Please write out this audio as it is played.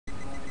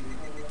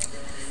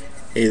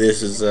Hey,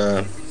 this is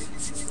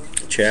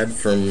Chad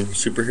from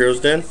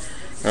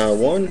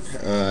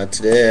SuperHeroesDen1.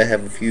 Today I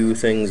have a few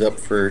things up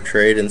for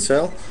trade and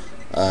sell,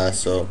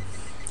 so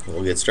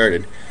we'll get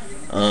started.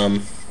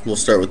 We'll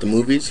start with the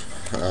movies.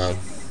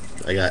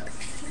 I got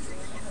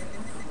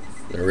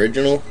an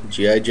original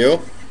G.I.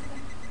 Joe.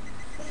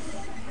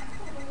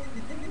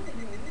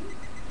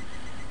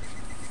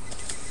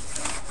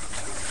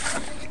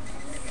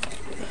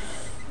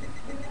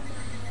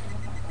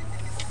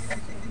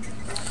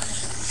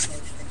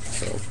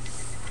 So,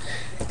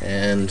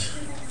 and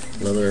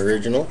another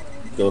original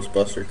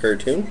Ghostbuster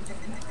cartoon.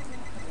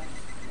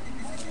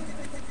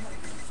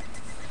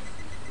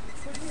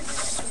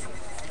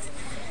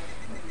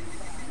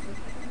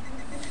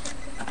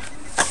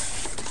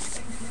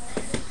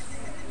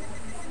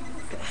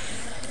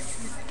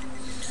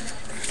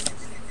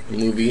 A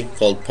movie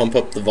called Pump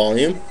Up the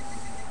Volume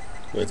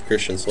with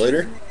Christian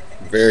Slater.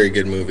 Very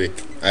good movie.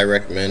 I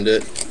recommend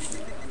it.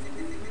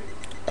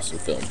 Awesome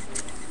film.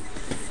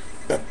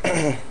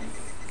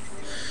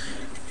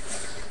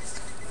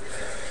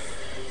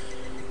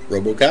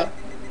 Robo Cop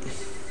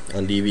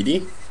on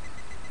DVD.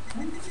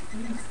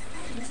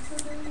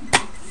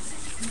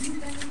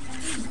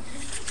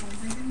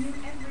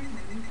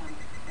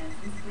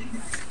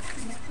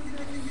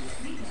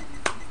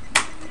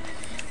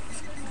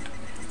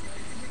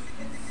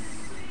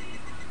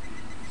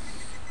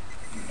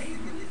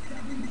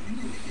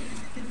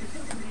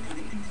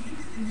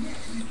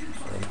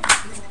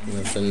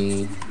 That's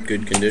in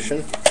good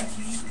condition.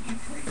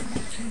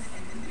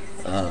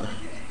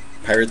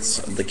 Pirates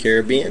of the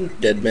Caribbean,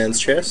 Dead Man's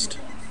Chest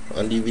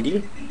on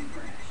DVD.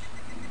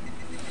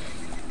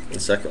 The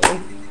second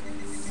one.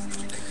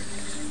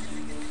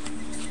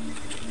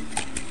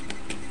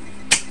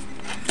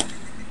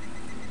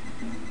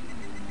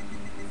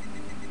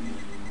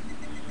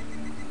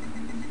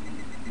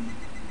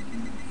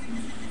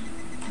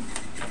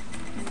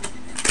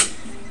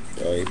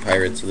 All you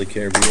Pirates of the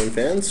Caribbean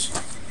fans.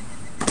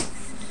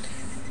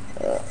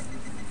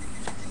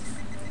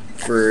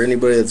 For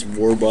anybody that's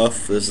war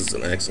buff, this is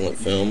an excellent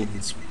film.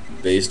 It's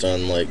based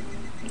on like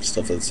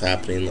stuff that's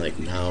happening like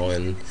now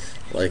in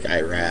like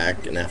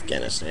Iraq and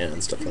Afghanistan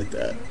and stuff like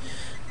that.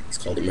 It's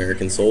called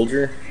American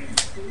Soldier.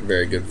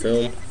 Very good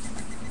film.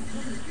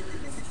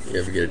 If you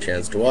ever get a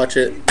chance to watch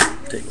it,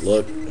 take a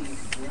look.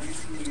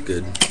 It's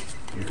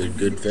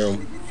good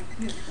film.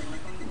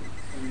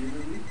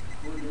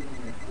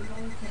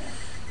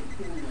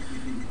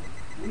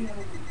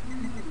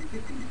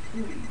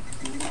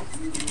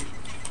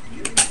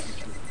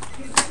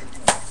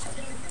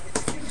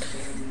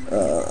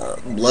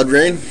 Blood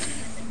Rain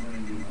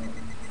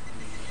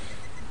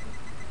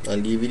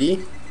on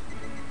DVD.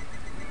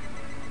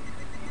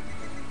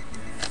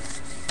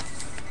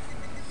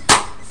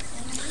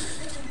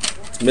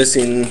 It's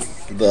missing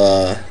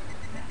the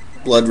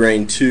Blood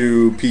Rain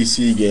 2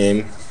 PC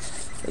game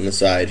on the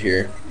side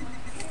here.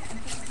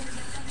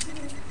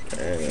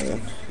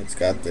 And it's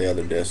got the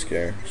other disc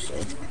here, so.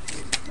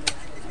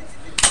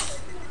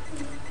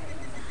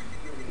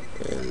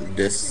 And the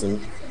disc's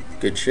in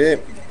good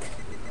shape.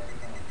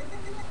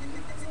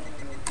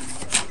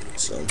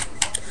 So,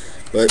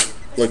 but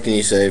what can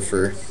you say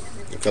for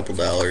a couple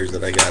dollars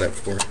that I got it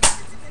for?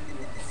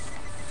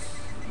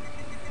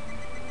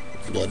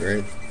 Blood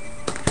Rain.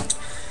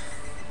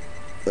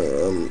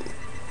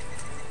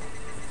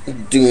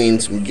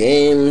 Doing some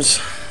games,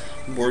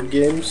 board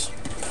games.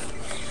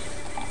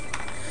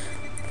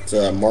 It's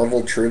a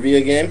Marvel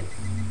trivia game.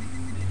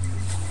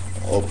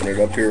 I'll open it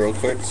up here real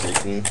quick so you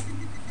can.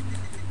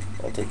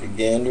 I'll take a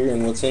gander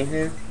in what's in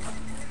here.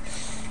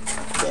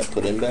 Got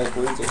put in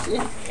backwards, I see.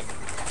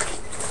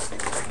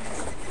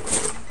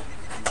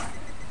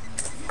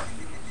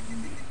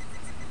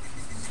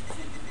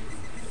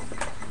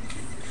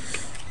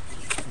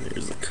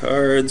 There's the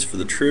cards for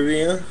the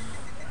trivia.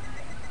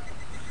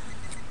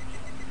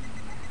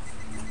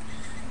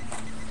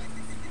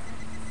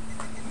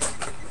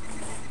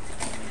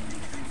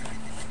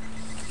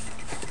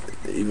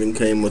 It even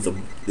came with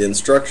the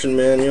instruction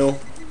manual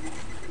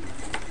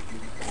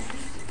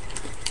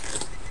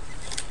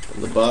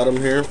on the bottom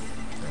here.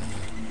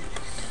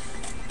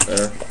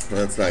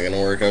 That's not gonna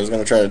work. I was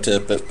gonna try to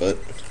tip it, but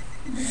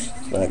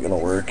it's not gonna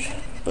work.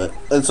 But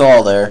it's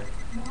all there.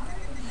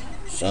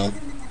 So.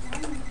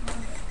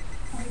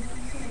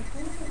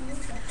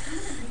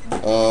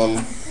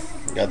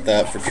 Got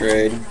that for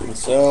trade and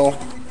sell.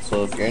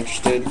 So if you're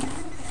interested,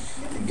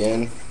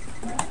 again,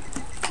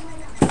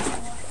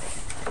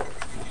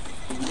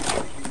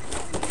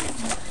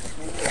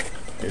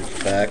 here's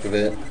the back of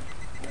it.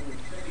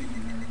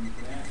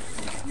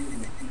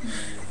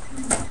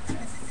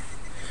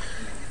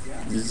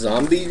 The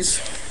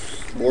Zombies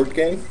board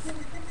game.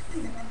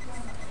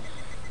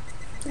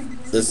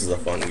 This is a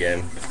fun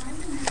game.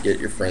 Get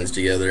your friends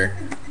together.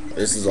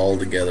 This is all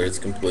together. It's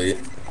complete.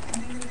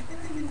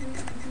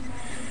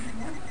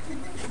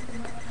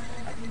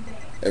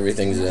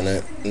 Everything's in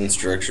it.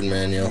 Instruction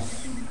manual.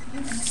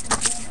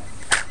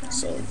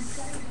 So,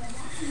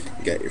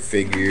 you got your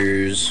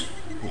figures,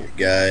 your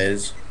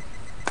guys.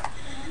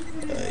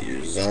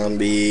 Here's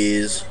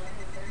zombies,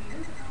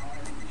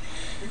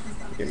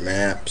 your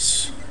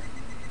maps,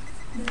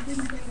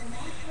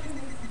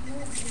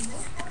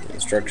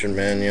 instruction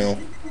manual,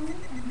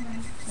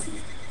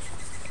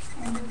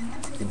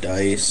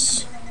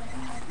 dice.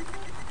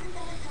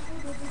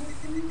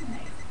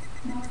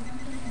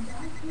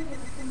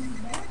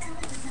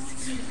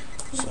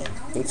 So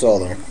it's all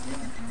there.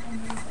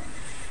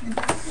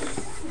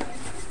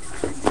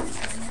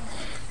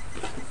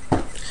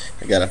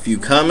 I got a few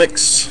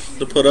comics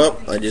to put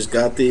up. I just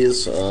got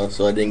these,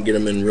 so I didn't get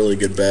them in really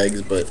good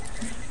bags, but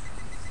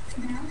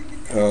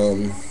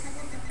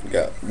we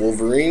got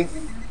Wolverine,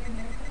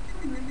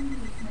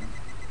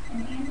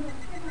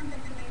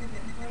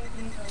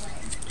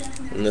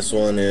 and this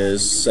one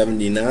is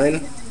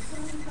 79.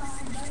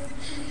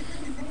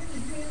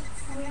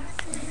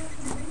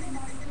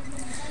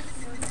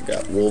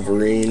 Got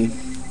Wolverine,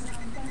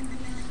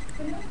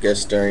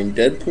 guest starring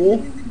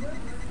Deadpool.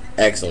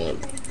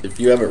 Excellent. If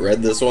you haven't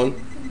read this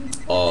one,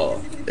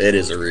 oh, it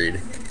is a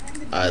read.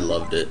 I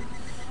loved it.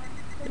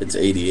 It's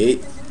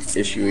 88,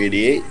 issue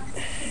 88.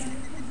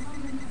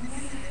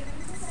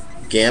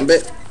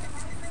 Gambit,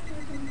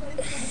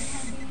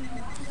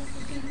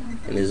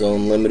 in his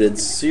own limited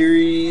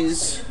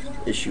series,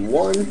 issue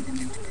 1.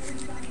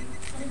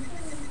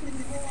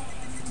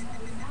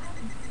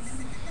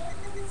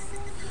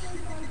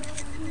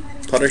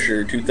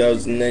 Punisher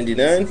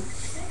 2099,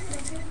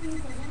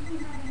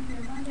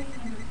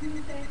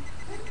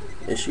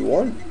 issue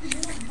 1.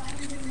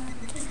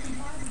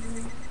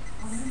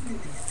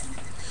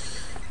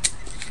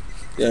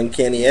 The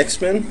Uncanny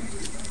X-Men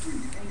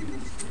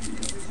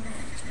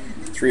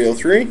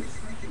 303.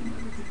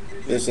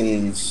 This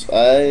one's,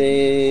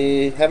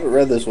 I haven't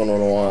read this one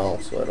in a while,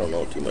 so I don't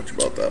know too much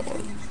about that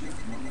one.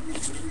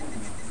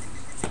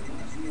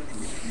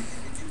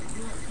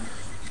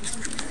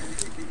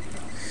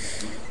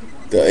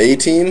 The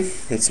A-Team,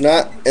 it's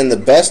not in the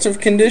best of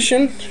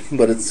condition,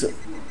 but it's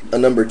a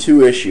number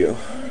 2 issue.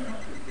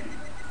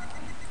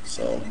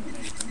 So,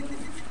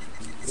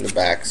 the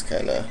back's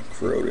kind of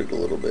corroded a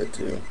little bit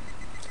too.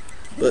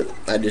 But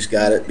I just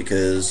got it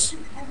because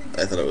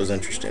I thought it was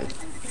interesting.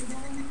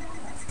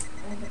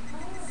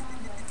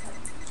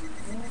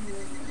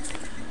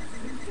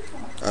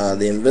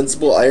 The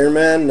Invincible Iron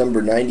Man,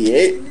 number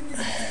 98.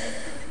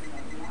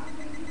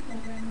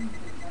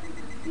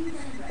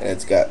 And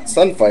it's got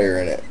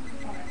Sunfire in it.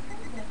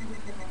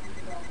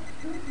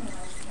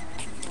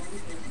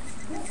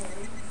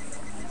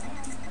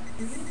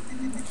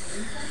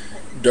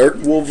 Dark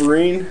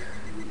Wolverine,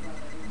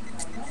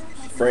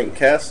 Frank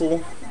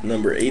Castle,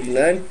 number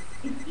 89.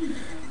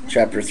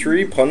 Chapter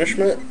 3,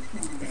 Punishment.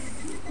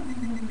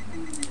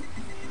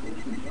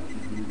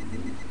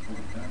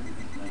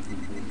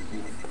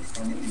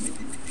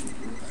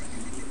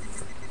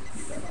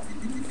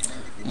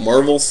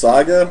 Marvel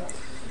Saga,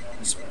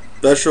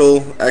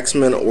 special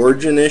X-Men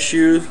origin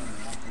issue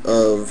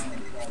of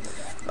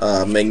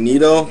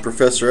Magneto,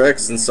 Professor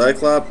X, and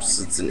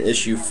Cyclops. It's in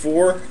issue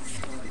 4.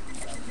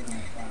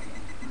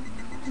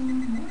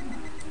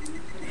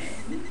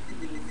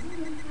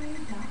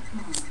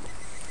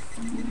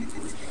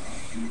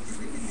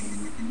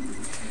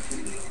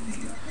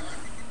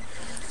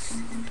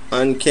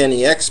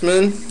 Uncanny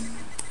X-Men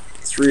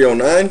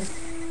 309.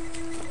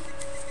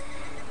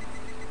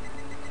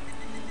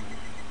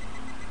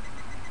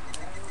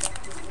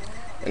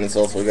 And it's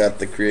also got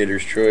the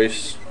Creator's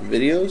Choice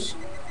videos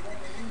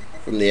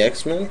from the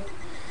X-Men.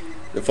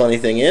 The funny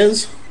thing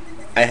is,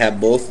 I have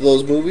both of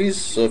those movies,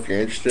 so if you're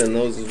interested in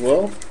those as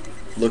well,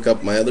 look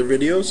up my other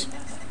videos.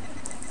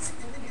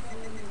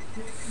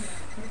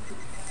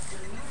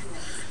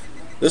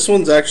 This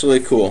one's actually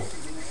cool.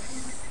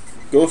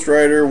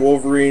 Ghostrider,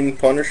 Wolverine,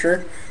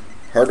 Punisher,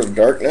 Heart of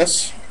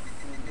Darkness.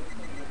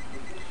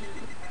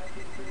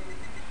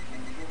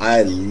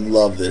 I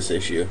love this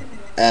issue.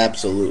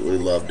 Absolutely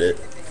loved it.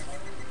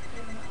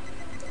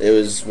 It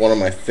was one of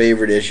my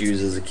favorite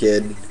issues as a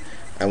kid.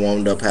 I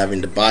wound up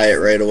having to buy it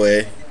right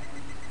away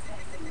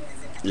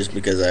just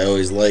because I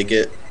always like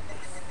it.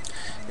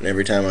 And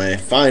every time I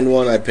find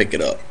one, I pick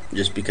it up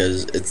just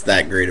because it's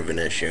that great of an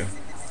issue.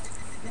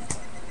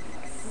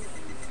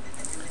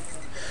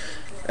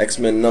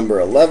 X-Men number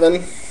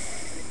 11.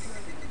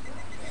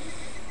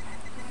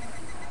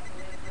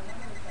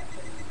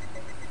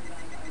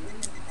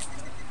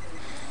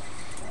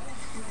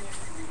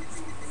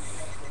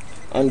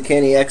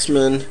 Uncanny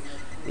X-Men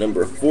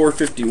number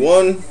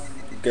 451,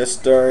 guest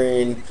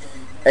starring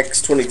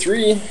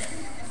X-23.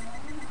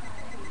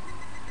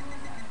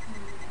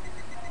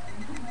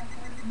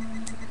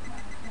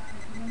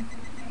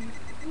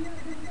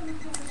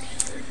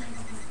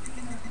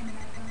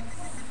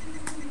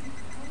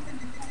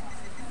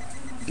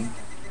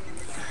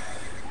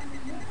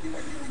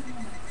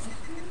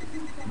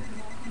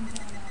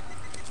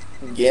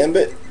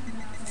 Gambit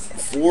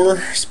 4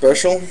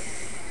 special.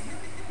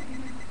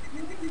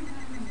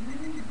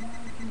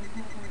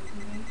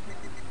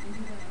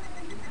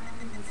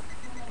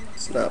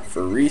 It's not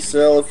for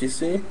resale, if you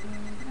see.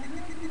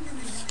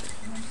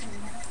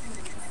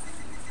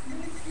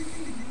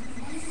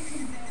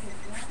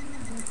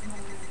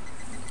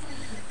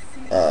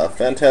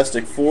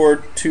 Fantastic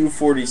Four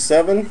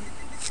 247.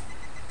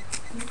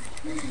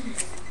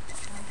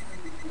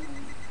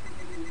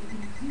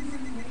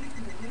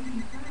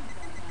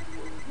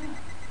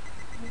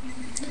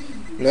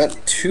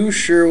 Not too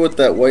sure what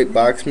that white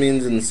box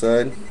means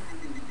inside.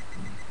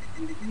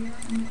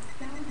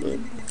 But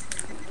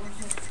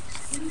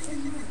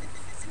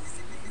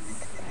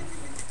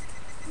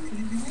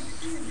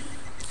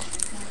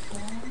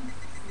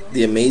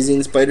The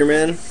Amazing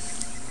Spider-Man.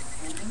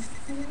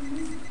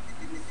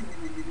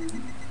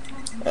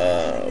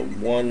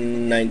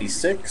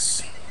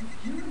 196.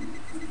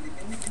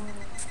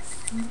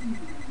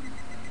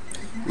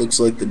 Looks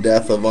like the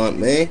death of Aunt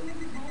May.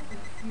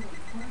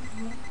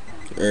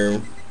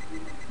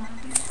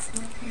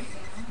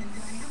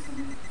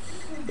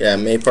 Yeah,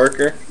 May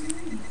Parker.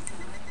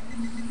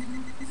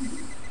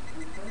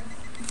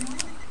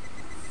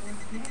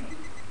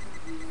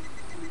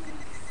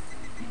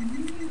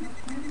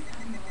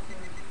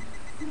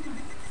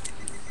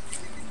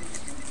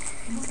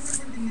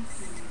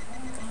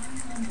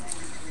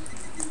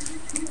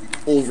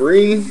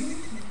 Wolverine,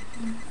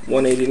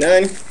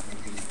 189.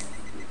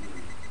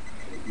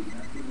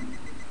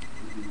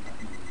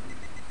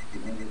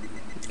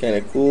 It's kind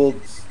of cool.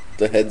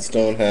 The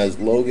headstone has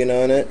Logan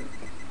on it,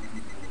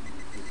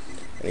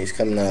 and he's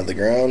coming out of the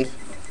ground.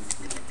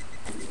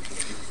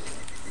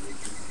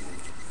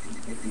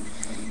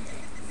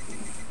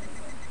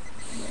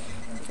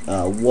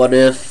 What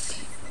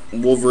if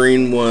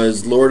Wolverine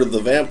was Lord of the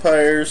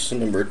Vampires,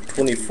 number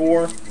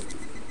 24.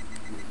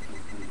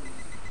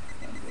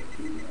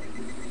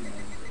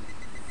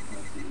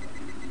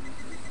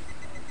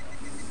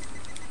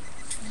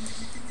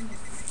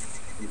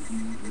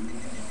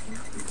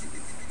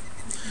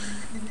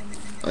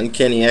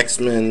 Uncanny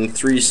X-Men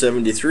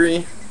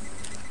 373.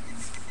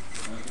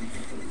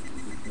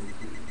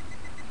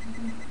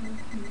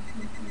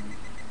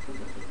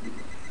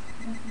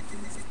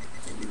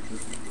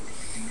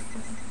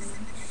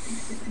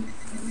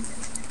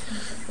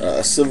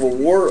 Civil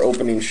War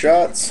opening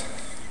shots.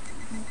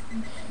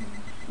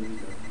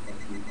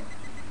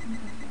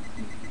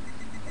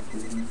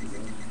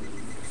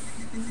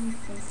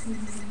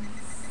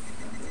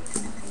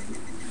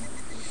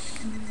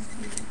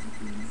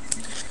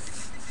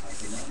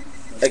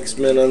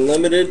 X-Men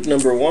Unlimited,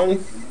 number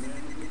 1,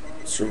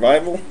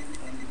 Survival.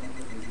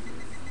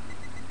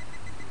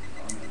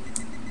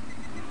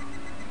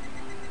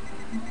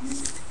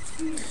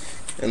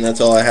 And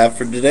that's all I have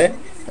for today.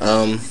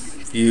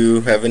 If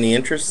you have any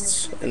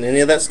interests in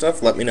any of that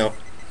stuff, let me know.